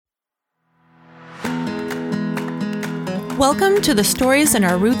Welcome to the Stories in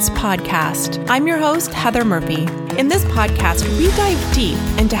Our Roots podcast. I'm your host, Heather Murphy. In this podcast, we dive deep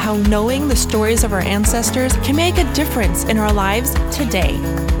into how knowing the stories of our ancestors can make a difference in our lives today.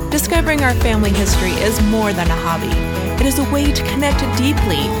 Discovering our family history is more than a hobby. It is a way to connect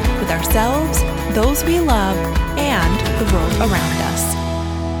deeply with ourselves, those we love, and the world around us.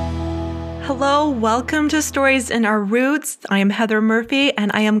 Hello, welcome to Stories in Our Roots. I am Heather Murphy,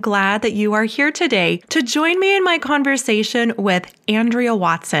 and I am glad that you are here today to join me in my conversation with Andrea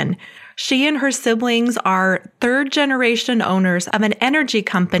Watson. She and her siblings are third-generation owners of an energy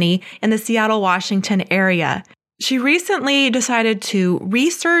company in the Seattle, Washington area. She recently decided to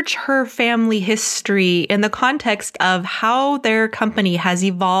research her family history in the context of how their company has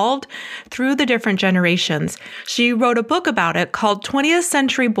evolved through the different generations. She wrote a book about it called 20th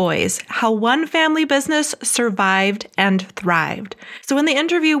Century Boys: How One Family Business Survived and Thrived. So in the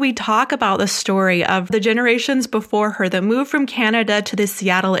interview, we talk about the story of the generations before her that moved from Canada to the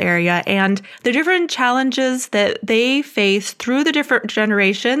Seattle area and the different challenges that they faced through the different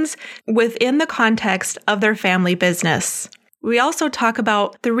generations within the context of their family business. We also talk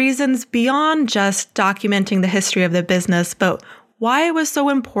about the reasons beyond just documenting the history of the business, but why it was so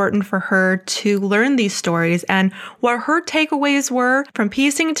important for her to learn these stories and what her takeaways were from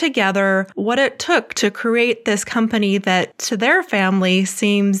piecing together what it took to create this company that to their family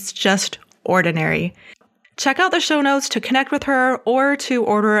seems just ordinary. Check out the show notes to connect with her or to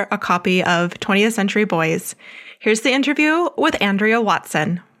order a copy of 20th Century Boys. Here's the interview with Andrea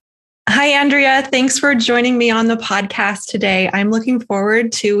Watson. Hi, Andrea. Thanks for joining me on the podcast today. I'm looking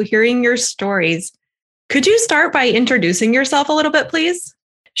forward to hearing your stories. Could you start by introducing yourself a little bit, please?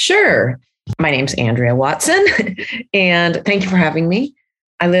 Sure. My name's Andrea Watson, and thank you for having me.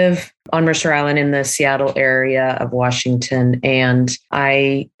 I live on Mercer Island in the Seattle area of Washington, and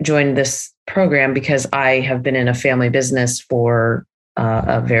I joined this program because I have been in a family business for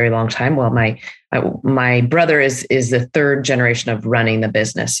a very long time. Well, my brother is the third generation of running the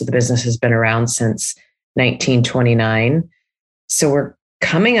business. So the business has been around since 1929. So we're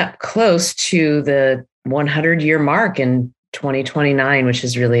coming up close to the 100-year mark in 2029, which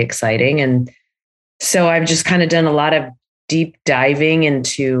is really exciting. And so I've just kind of done a lot of deep diving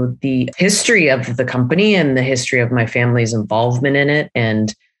into the history of the company and the history of my family's involvement in it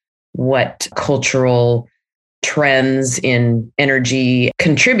and what cultural trends in energy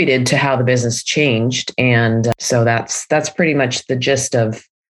contributed to how the business changed. And so that's pretty much the gist of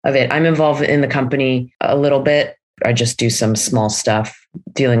it. I'm involved in the company a little bit. I just do some small stuff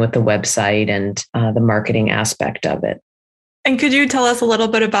dealing with the website and the marketing aspect of it. And could you tell us a little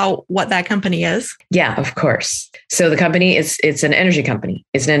bit about what that company is? Yeah, of course. So the company it's an energy company.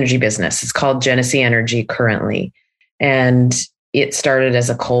 It's an energy business. It's called Genesee Energy currently. And it started as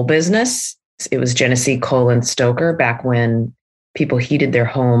a coal business. It was Genesee Coal and Stoker back when people heated their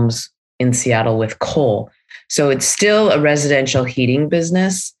homes in Seattle with coal. So it's still a residential heating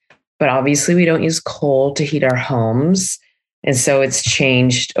business, but obviously we don't use coal to heat our homes. And so it's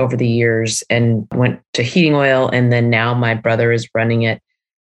changed over the years and went to heating oil. And then now my brother is running it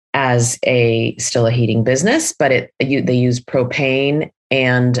as still a heating business, but they use propane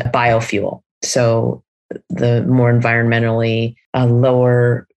and biofuel. So the more environmentally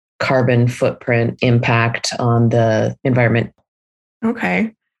lower carbon footprint impact on the environment.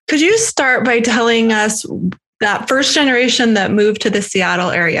 Okay. Could you start by telling us that first generation that moved to the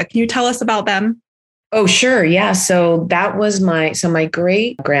Seattle area? Can you tell us about them? Oh, sure. Yeah. So that was my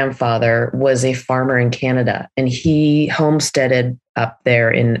great grandfather was a farmer in Canada, and he homesteaded up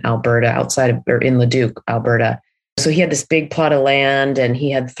there in Alberta, in Leduc, Alberta. So he had this big plot of land and he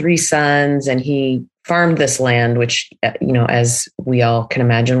had 3 sons, and he farmed this land, which, as we all can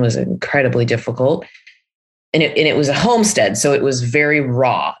imagine, was incredibly difficult. And it was a homestead. So it was very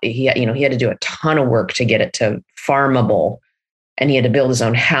raw. He had to do a ton of work to get it to farmable, and he had to build his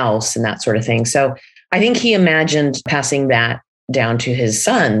own house and that sort of thing. So I think he imagined passing that down to his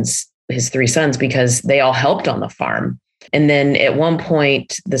 3 sons, because they all helped on the farm. And then at one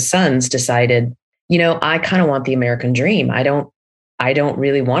point, the sons decided, I kind of want the American dream. I don't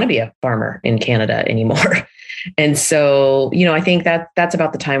really want to be a farmer in Canada anymore. And so, I think that's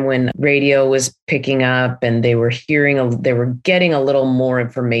about the time when radio was picking up and they were getting a little more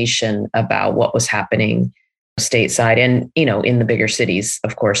information about what was happening stateside and, in the bigger cities,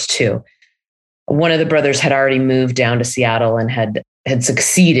 of course, too. One of the brothers had already moved down to Seattle and had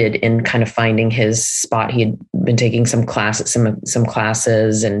succeeded in kind of finding his spot. He had been taking some classes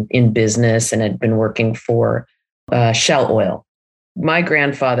and in business, and had been working for Shell Oil. My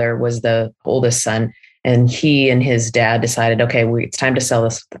grandfather was the oldest son, and he and his dad decided, okay, it's time to sell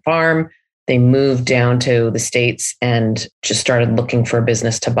this farm. They moved down to the States and just started looking for a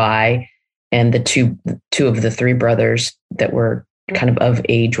business to buy. And the two of the three brothers that were kind of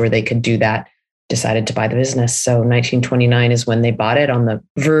age where they could do that decided to buy the business. So 1929 is when they bought it, on the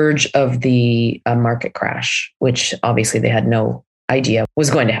verge of the market crash, which obviously they had no idea was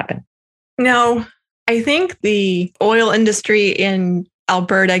going to happen. Now, I think the oil industry in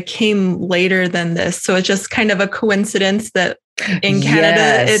Alberta came later than this. So it's just kind of a coincidence that in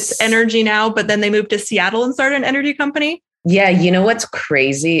Canada, It's energy now, but then they moved to Seattle and started an energy company. Yeah. You know, what's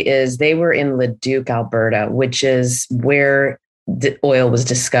crazy is they were in Leduc, Alberta, which is where the oil was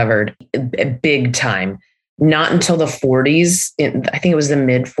discovered big time. Not until the 40s. I think it was the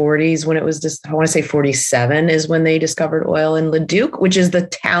mid 40s when it was just, I want to say 47 is when they discovered oil in Leduc, which is the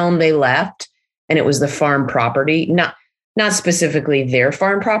town they left. And it was the farm property, not specifically their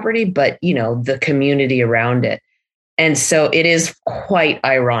farm property, but, you know, the community around it. And so it is quite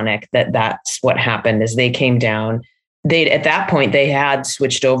ironic that that's what happened as they came down. At that point, they had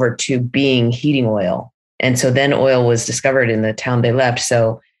switched over to being heating oil. And so then oil was discovered in the town they left.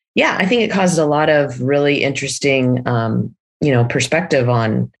 So yeah, I think it caused a lot of really interesting, perspective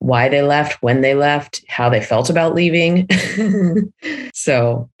on why they left, when they left, how they felt about leaving.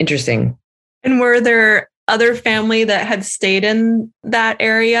 So interesting. And were there other family that had stayed in that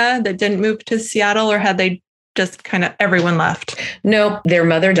area that didn't move to Seattle, or had they just kind of everyone left? No, their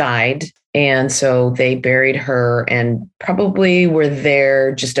mother died. And so they buried her and probably were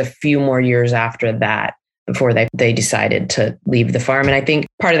there just a few more years after that before they decided to leave the farm. And I think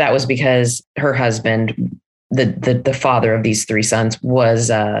part of that was because her husband, the father of these three sons, was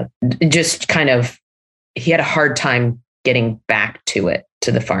just kind of, he had a hard time getting back to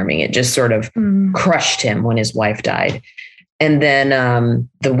the farming. It just sort of crushed him when his wife died. And then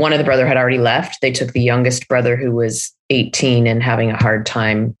the one of the brother had already left. They took the youngest brother, who was 18 and having a hard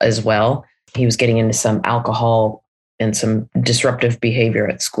time as well. He was getting into some alcohol and some disruptive behavior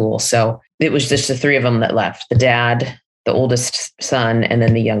at school. So it was just the three of them that left: the dad, the oldest son, and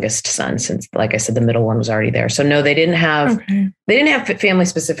then the youngest son, since, like I said, the middle one was already there. So no, they didn't have family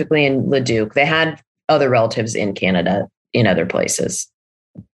specifically in Leduc. They had other relatives in Canada, in other places.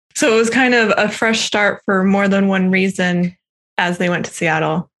 So it was kind of a fresh start for more than one reason as they went to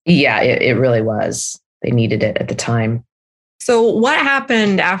Seattle. Yeah, it really was. They needed it at the time. So what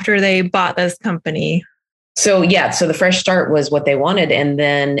happened after they bought this company? So the fresh start was what they wanted. And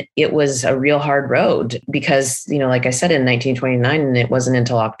then it was a real hard road because, like I said, in 1929, and it wasn't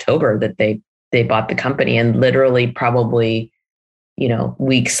until October that they bought the company, and literally probably,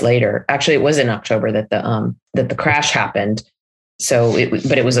 weeks later, actually it was in October that the crash happened.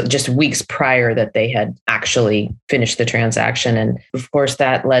 But it was just weeks prior that they had actually finished the transaction. And of course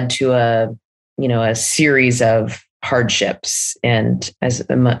that led to a series of hardships. And as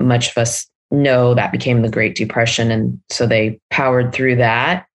much of us know, that became the Great Depression. And so they powered through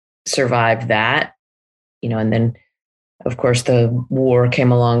that, survived that, and then of course the war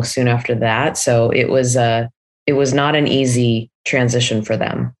came along soon after that. So it was not an easy transition for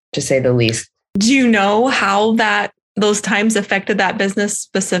them, to say the least. Do you know how those times affected that business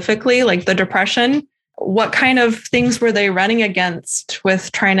specifically, like the Depression? What kind of things were they running against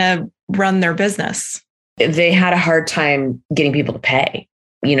with trying to run their business? They had a hard time getting people to pay,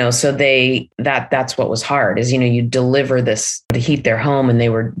 so that's what was hard is, you deliver this to heat their home, and they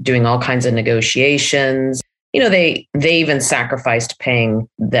were doing all kinds of negotiations. They even sacrificed paying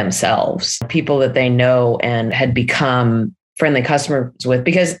themselves, people that they know and had become friendly customers with,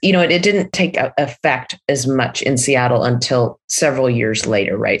 because, it didn't take effect as much in Seattle until several years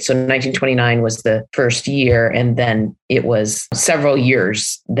later, right? So 1929 was the first year, and then it was several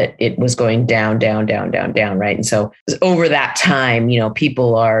years that it was going down, down, down, down, down, right? And so over that time,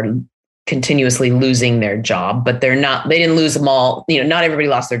 people are continuously losing their job, but they didn't lose them all. Not everybody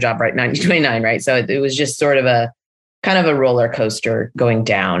lost their job, right? 1929, right? So it was just sort of a kind of a roller coaster going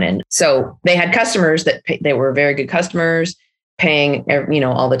down. And so they had customers they were very good customers, paying,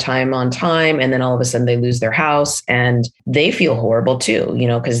 all the time on time. And then all of a sudden they lose their house and they feel horrible too,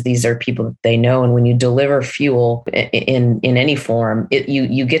 because these are people that they know. And when you deliver fuel in any form,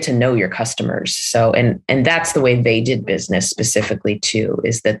 you get to know your customers. So, and that's the way they did business specifically too,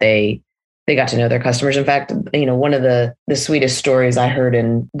 is that they got to know their customers. In fact, one of the sweetest stories I heard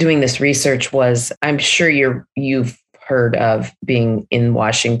in doing this research was, I'm sure you've heard of, being in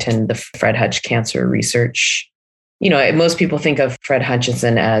Washington, the Fred Hutch Cancer Research. Most people think of Fred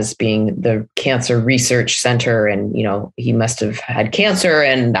Hutchinson as being the cancer research center, and, he must have had cancer,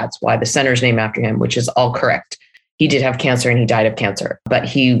 and that's why the center's named after him, which is all correct. He did have cancer and he died of cancer, but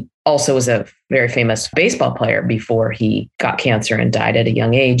he also was a very famous baseball player before he got cancer and died at a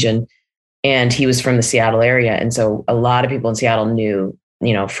young age. And And he was from the Seattle area. And so a lot of people in Seattle knew,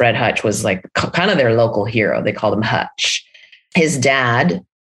 Fred Hutch was like kind of their local hero. They called him Hutch. His dad,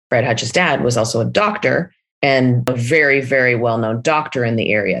 Fred Hutch's dad, was also a doctor and a very, very well-known doctor in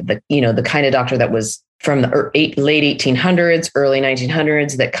the area. The kind of doctor that was from the late 1800s, early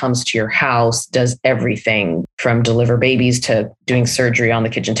 1900s, that comes to your house, does everything from deliver babies to doing surgery on the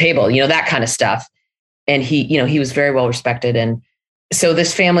kitchen table, that kind of stuff. And he was very well respected. And so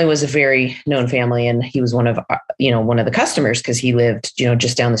this family was a very known family, and he was one of the customers because he lived,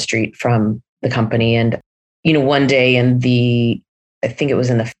 just down the street from the company. And, one day I think it was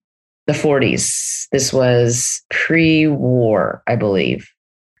in the 40s, this was pre-war, I believe.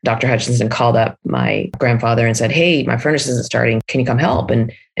 Dr. Hutchinson called up my grandfather and said, "Hey, my furnace isn't starting. Can you come help?"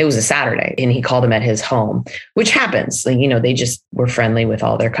 And it was a Saturday, and he called him at his home, which happens. They just were friendly with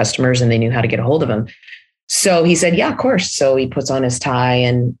all their customers and they knew how to get a hold of him. So he said, "Yeah, of course." So he puts on his tie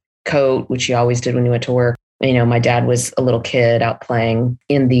and coat, which he always did when he went to work. My dad was a little kid out playing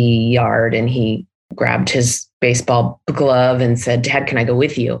in the yard, and he grabbed his baseball glove and said, "Dad, can I go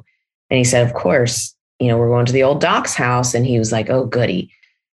with you?" And he said, "Of course, we're going to the old doc's house." And he was like, "Oh, goody."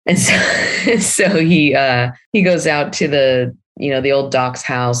 And so he goes out to the old doc's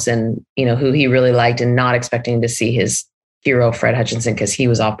house, and, who he really liked, and not expecting to see his hero, Fred Hutchinson, because he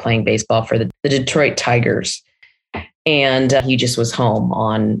was off playing baseball for the Detroit Tigers. And he just was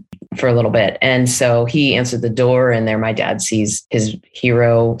home for a little bit. And so he answered the door, and there my dad sees his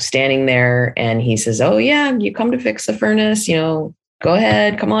hero standing there, and he says, "Oh yeah, you come to fix the furnace, go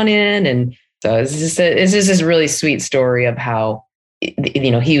ahead, come on in." And so it's just this really sweet story of how,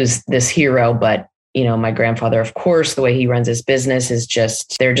 he was this hero, but my grandfather, of course, the way he runs his business is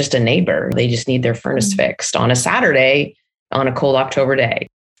they're just a neighbor. They just need their furnace fixed on a Saturday on a cold October day.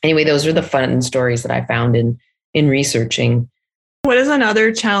 Anyway, those are the fun stories that I found in researching. What is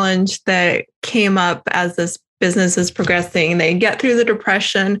another challenge that came up as this business is progressing? They get through the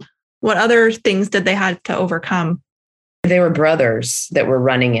Depression. What other things did they have to overcome? They were brothers that were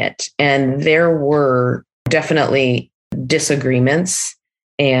running it, and there were definitely disagreements,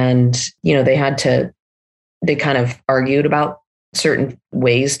 and they kind of argued about certain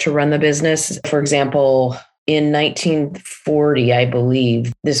ways to run the business. For example, in 1940, I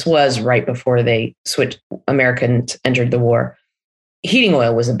believe, this was right before Americans entered the war, heating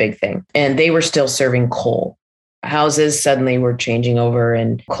oil was a big thing, and they were still serving coal. Houses suddenly were changing over,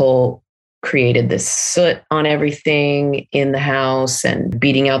 and coal created this soot on everything in the house, and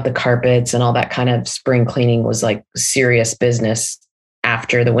beating out the carpets and all that kind of spring cleaning was like serious business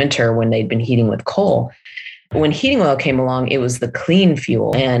after the winter when they'd been heating with coal. When heating oil came along, it was the clean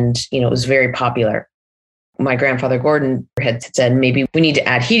fuel, and it was very popular. My grandfather Gordon had said, maybe we need to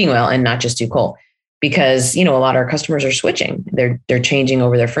add heating oil and not just do coal, because a lot of our customers are switching. They're changing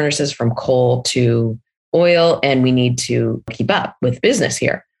over their furnaces from coal to oil, and we need to keep up with business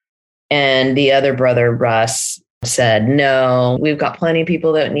here. And the other brother, Russ, said, "No, we've got plenty of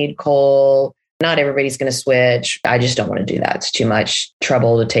people that need coal. Not everybody's going to switch. I just don't want to do that. It's too much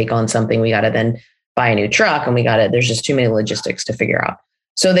trouble to take on something. We got to then buy a new truck, and there's just too many logistics to figure out."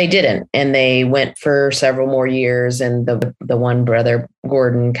 So they didn't. And they went for several more years. And the one brother,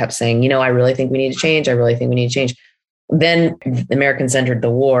 Gordon, kept saying, "I really think we need to change. I really think we need to change." Then the Americans entered the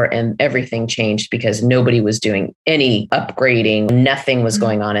war, and everything changed because nobody was doing any upgrading. Nothing was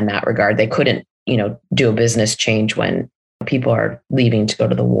going on in that regard. They couldn't, do a business change when people are leaving to go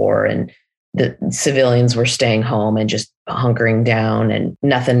to the war, and the civilians were staying home and just hunkering down, and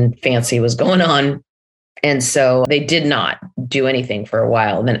nothing fancy was going on. And so they did not do anything for a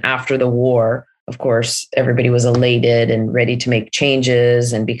while. And then after the war, of course, everybody was elated and ready to make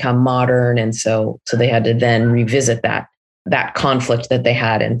changes and become modern. And so they had to then revisit that conflict that they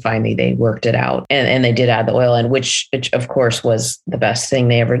had. And finally, they worked it out. And they did add the oil in, which of course was the best thing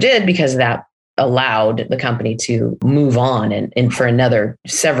they ever did, because that allowed the company to move on and for another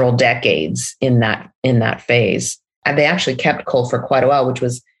several decades in that phase. And they actually kept coal for quite a while, which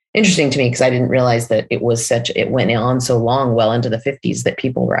was interesting to me because I didn't realize that it went on so long, well into the 50s, that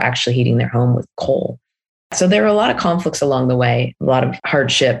people were actually heating their home with coal. So there were a lot of conflicts along the way, a lot of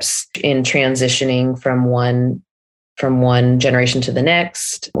hardships in transitioning from one generation to the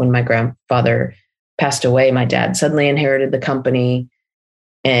next. When my grandfather passed away, my dad suddenly inherited the company,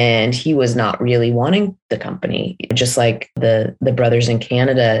 and he was not really wanting the company. Just like the brothers in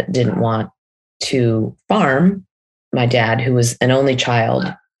Canada didn't want to farm, my dad, who was an only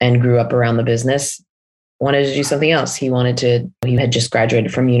child and grew up around the business, wanted to do something else. He had just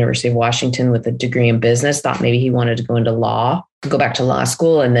graduated from University of Washington with a degree in business, thought maybe he wanted to go back to law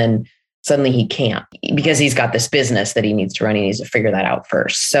school, and then suddenly he can't because he's got this business that he needs to run. He needs to figure that out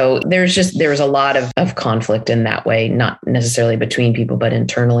first. So there's a lot of conflict in that way, not necessarily between people, but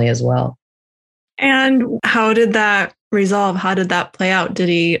internally as well. And how did that resolve? How did that play out? Did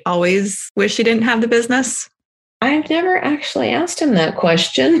he always wish he didn't have the business? I've never actually asked him that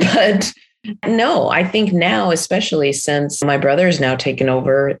question, but no, I think now, especially since my brother has now taken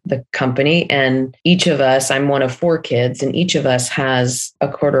over the company and each of us, I'm one of 4 kids, and each of us has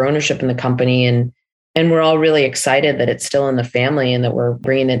a quarter ownership in the company. And we're all really excited that it's still in the family and that we're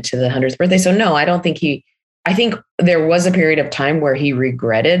bringing it to the 100th birthday. So no, I think there was a period of time where he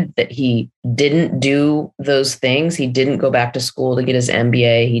regretted that he didn't do those things. He didn't go back to school to get his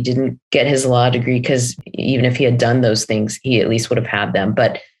MBA. He didn't get his law degree because even if he had done those things, he at least would have had them.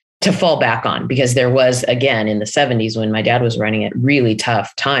 But to fall back on, because there was, again, in the 70s when my dad was running it, really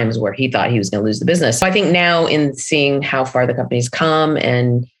tough times where he thought he was going to lose the business. So I think now in seeing how far the company's come,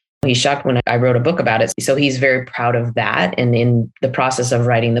 and he's shocked when I wrote a book about it. So he's very proud of that. And in the process of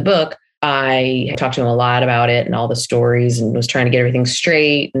writing the book, I talked to him a lot about it and all the stories and was trying to get everything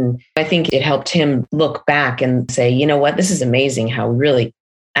straight. And I think it helped him look back and say, you know what, this is amazing how we really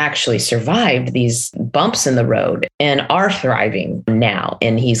actually survived these bumps in the road and are thriving now.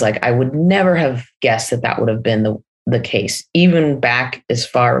 And he's like, I would never have guessed that would have been the case, even back as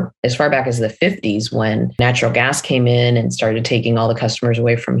far back as the 50s when natural gas came in and started taking all the customers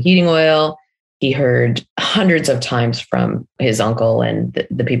away from heating oil. He heard hundreds of times from his uncle and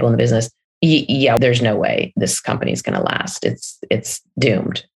the people in the business, yeah, there's no way this company is going to last. It's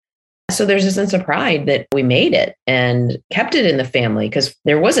doomed. So there's a sense of pride that we made it and kept it in the family, because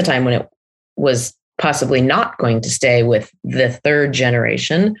there was a time when it was possibly not going to stay with the 3rd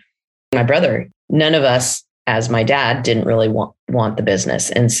generation. My brother, none of us, as my dad, didn't really want the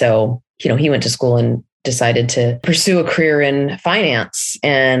business. And so, he went to school and decided to pursue a career in finance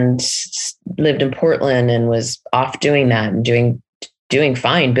and lived in Portland and was off doing that and doing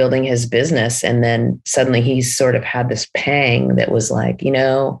fine, building his business. And then suddenly he sort of had this pang that was like,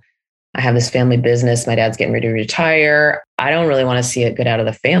 I have this family business. My dad's getting ready to retire. I don't really want to see it get out of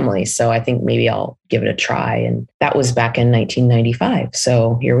the family. So I think maybe I'll give it a try. And that was back in 1995.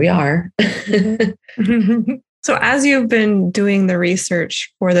 So here we are. So as you've been doing the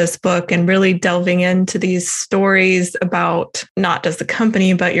research for this book and really delving into these stories about not just the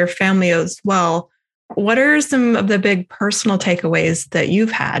company, but your family as well, what are some of the big personal takeaways that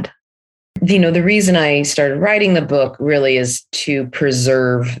you've had? The reason I started writing the book really is to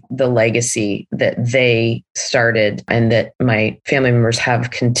preserve the legacy that they started and that my family members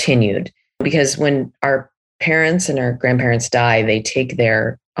have continued. Because when our parents and our grandparents die, they take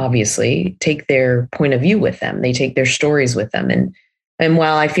their point of view with them. They take their stories with them. And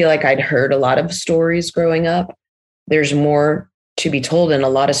while I feel like I'd heard a lot of stories growing up, there's more to be told, and a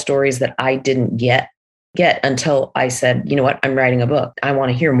lot of stories that I didn't get until I said, you know what, I'm writing a book. I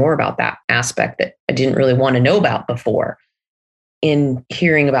want to hear more about that aspect that I didn't really want to know about before. In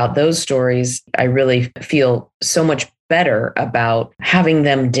hearing about those stories, I really feel so much better about having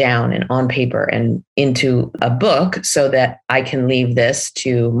them down and on paper and into a book so that I can leave this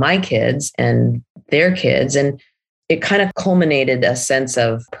to my kids and their kids. And it kind of culminated a sense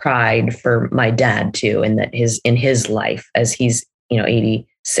of pride for my dad too, in his life as he's,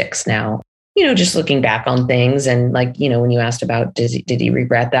 86 now. Just looking back on things and when you asked about, did he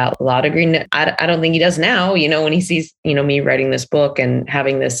regret that law degree? I don't think he does now, when he sees, me writing this book and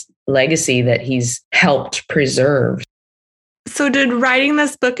having this legacy that he's helped preserve. So did writing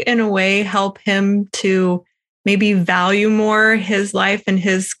this book in a way help him to maybe value more his life and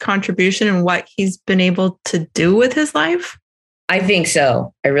his contribution and what he's been able to do with his life? I think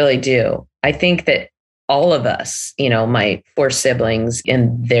so. I really do. I think that all of us, my 4 siblings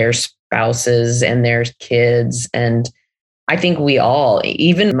and their spouses and their kids. And I think we all,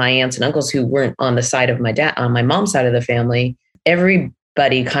 even my aunts and uncles who weren't on the side of my dad, on my mom's side of the family,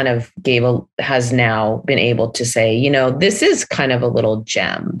 everybody kind of has now been able to say, this is kind of a little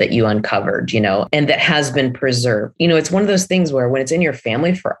gem that you uncovered, and that has been preserved. It's one of those things where when it's in your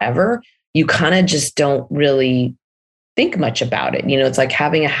family forever, you kind of just don't really think much about it. It's like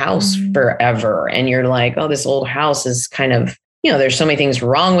having a house forever. And you're like, oh, this old house is kind of, there's so many things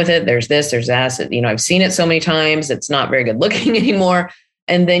wrong with it. There's this, there's that. I've seen it so many times. It's not very good looking anymore.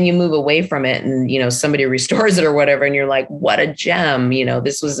 And then you move away from it and, somebody restores it or whatever. And you're like, what a gem,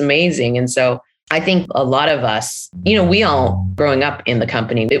 this was amazing. And so I think a lot of us, we all growing up in the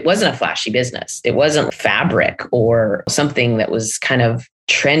company, it wasn't a flashy business. It wasn't fabric or something that was kind of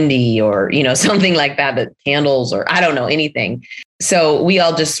trendy or, something like that candles or I don't know, anything. So we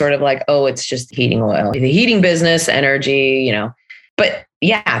all just sort of like, oh, it's just heating oil, the heating business, energy, but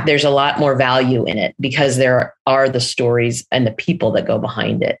yeah, there's a lot more value in it because there are the stories and the people that go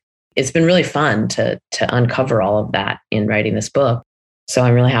behind it. It's been really fun to uncover all of that in writing this book. So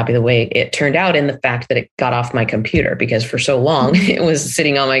I'm really happy the way it turned out, and the fact that it got off my computer, because for so long it was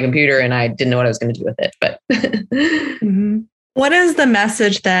sitting on my computer and I didn't know what I was going to do with it. But mm-hmm. What is the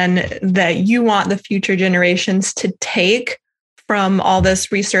message then that you want the future generations to take from all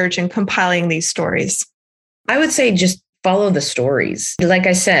this research and compiling these stories? I would say just follow the stories. Like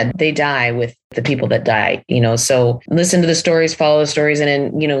I said, they die with the people that die, so listen to the stories, follow the stories. And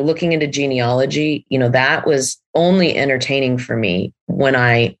then, looking into genealogy, that was only entertaining for me when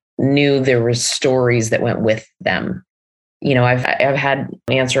I knew there were stories that went with them. I've had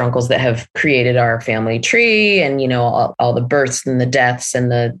aunts or uncles that have created our family tree and, all the births and the deaths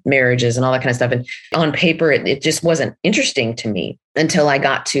and the marriages and all that kind of stuff. And on paper, it just wasn't interesting to me until I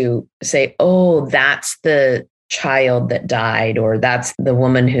got to say, oh, that's the child that died, or that's the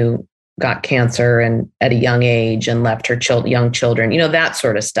woman who got cancer and at a young age and left her young children, that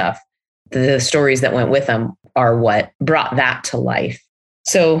sort of stuff. The stories that went with them are what brought that to life.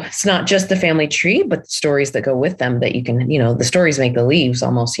 So it's not just the family tree, but the stories that go with them that you can, the stories make the leaves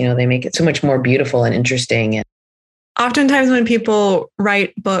almost, they make it so much more beautiful and interesting. And oftentimes when people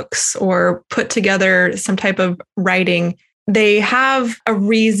write books or put together some type of writing, they have a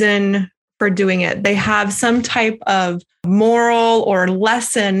reason for doing it. They have some type of moral or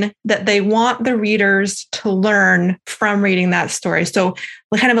lesson that they want the readers to learn from reading that story. So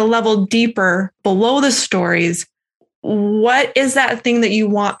kind of a level deeper below the stories, what is that thing that you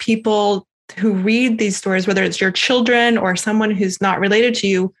want people who read these stories, whether it's your children or someone who's not related to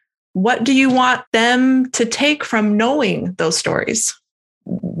you, what do you want them to take from knowing those stories?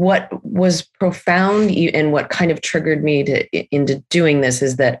 What was profound and what kind of triggered me into doing this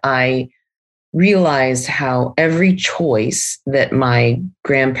is that I realized how every choice that my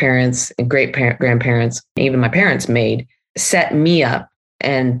grandparents and grandparents, even my parents made, set me up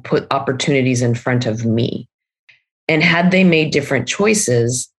and put opportunities in front of me. And had they made different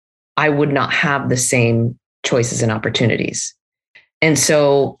choices, I would not have the same choices and opportunities. And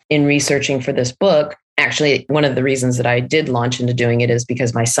so in researching for this book, actually, one of the reasons that I did launch into doing it is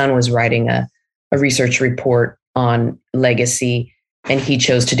because my son was writing a research report on legacy. And he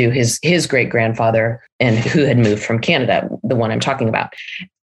chose to do his great-grandfather, and who had moved from Canada, the one I'm talking about.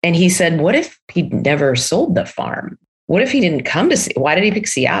 And he said, what if he never sold the farm? What if he didn't come to why did he pick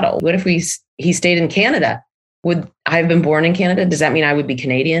Seattle? What if he stayed in Canada? Would I have been born in Canada? Does that mean I would be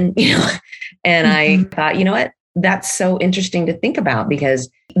Canadian? And I thought, you know what? That's so interesting to think about, because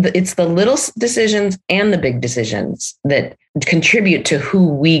it's the little decisions and the big decisions that contribute to who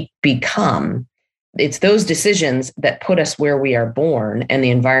we become. It's those decisions that put us where we are born and the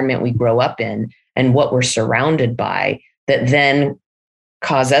environment we grow up in and what we're surrounded by that then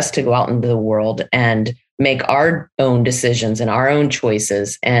cause us to go out into the world and make our own decisions and our own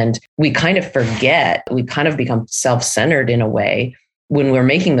choices. And we kind of forget, we kind of become self-centered in a way when we're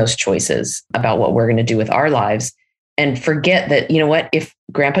making those choices about what we're going to do with our lives, and forget that, if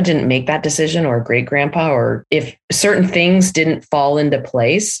grandpa didn't make that decision, or great grandpa, or if certain things didn't fall into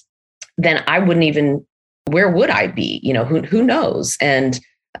place, then I wouldn't even, where would I be? Who knows? And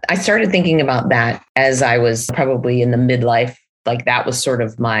I started thinking about that as I was probably in the midlife. Like that was sort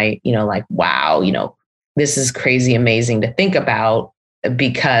of my, wow, this is crazy, amazing to think about,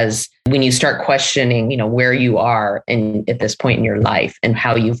 because when you start questioning, where you are and at this point in your life and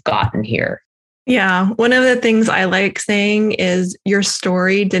how you've gotten here. Yeah. One of the things I like saying is your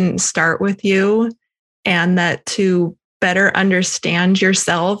story didn't start with you, and that to better understand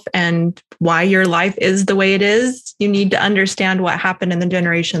yourself and why your life is the way it is, you need to understand what happened in the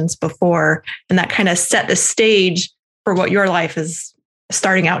generations before. And that kind of set the stage for what your life is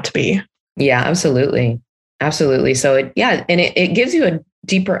starting out to be. Yeah, absolutely. Absolutely. So it gives you a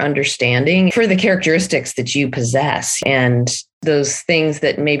deeper understanding for the characteristics that you possess, and those things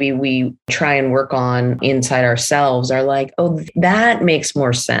that maybe we try and work on inside ourselves are like, oh, that makes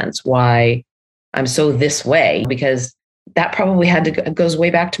more sense why I'm so this way, because that probably goes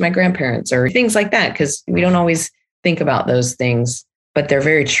way back to my grandparents or things like that, because we don't always think about those things, but they're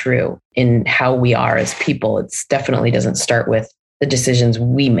very true in how we are as people. It's definitely doesn't start with the decisions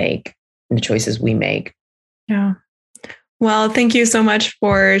we make and the choices we make. Yeah. Well, thank you so much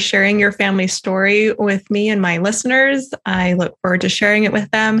for sharing your family story with me and my listeners. I look forward to sharing it with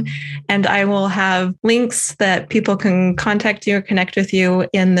them. And I will have links that people can contact you or connect with you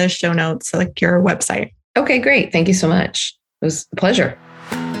in the show notes, like your website. Okay, great. Thank you so much. It was a pleasure.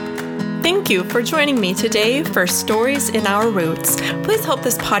 Thank you for joining me today for Stories in Our Roots. Please help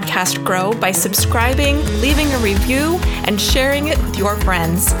this podcast grow by subscribing, leaving a review, and sharing it with your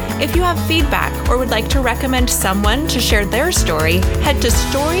friends. If you have feedback or would like to recommend someone to share their story, head to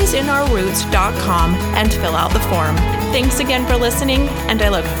storiesinourroots.com and fill out the form. Thanks again for listening, and I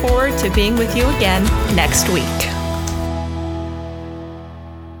look forward to being with you again next week.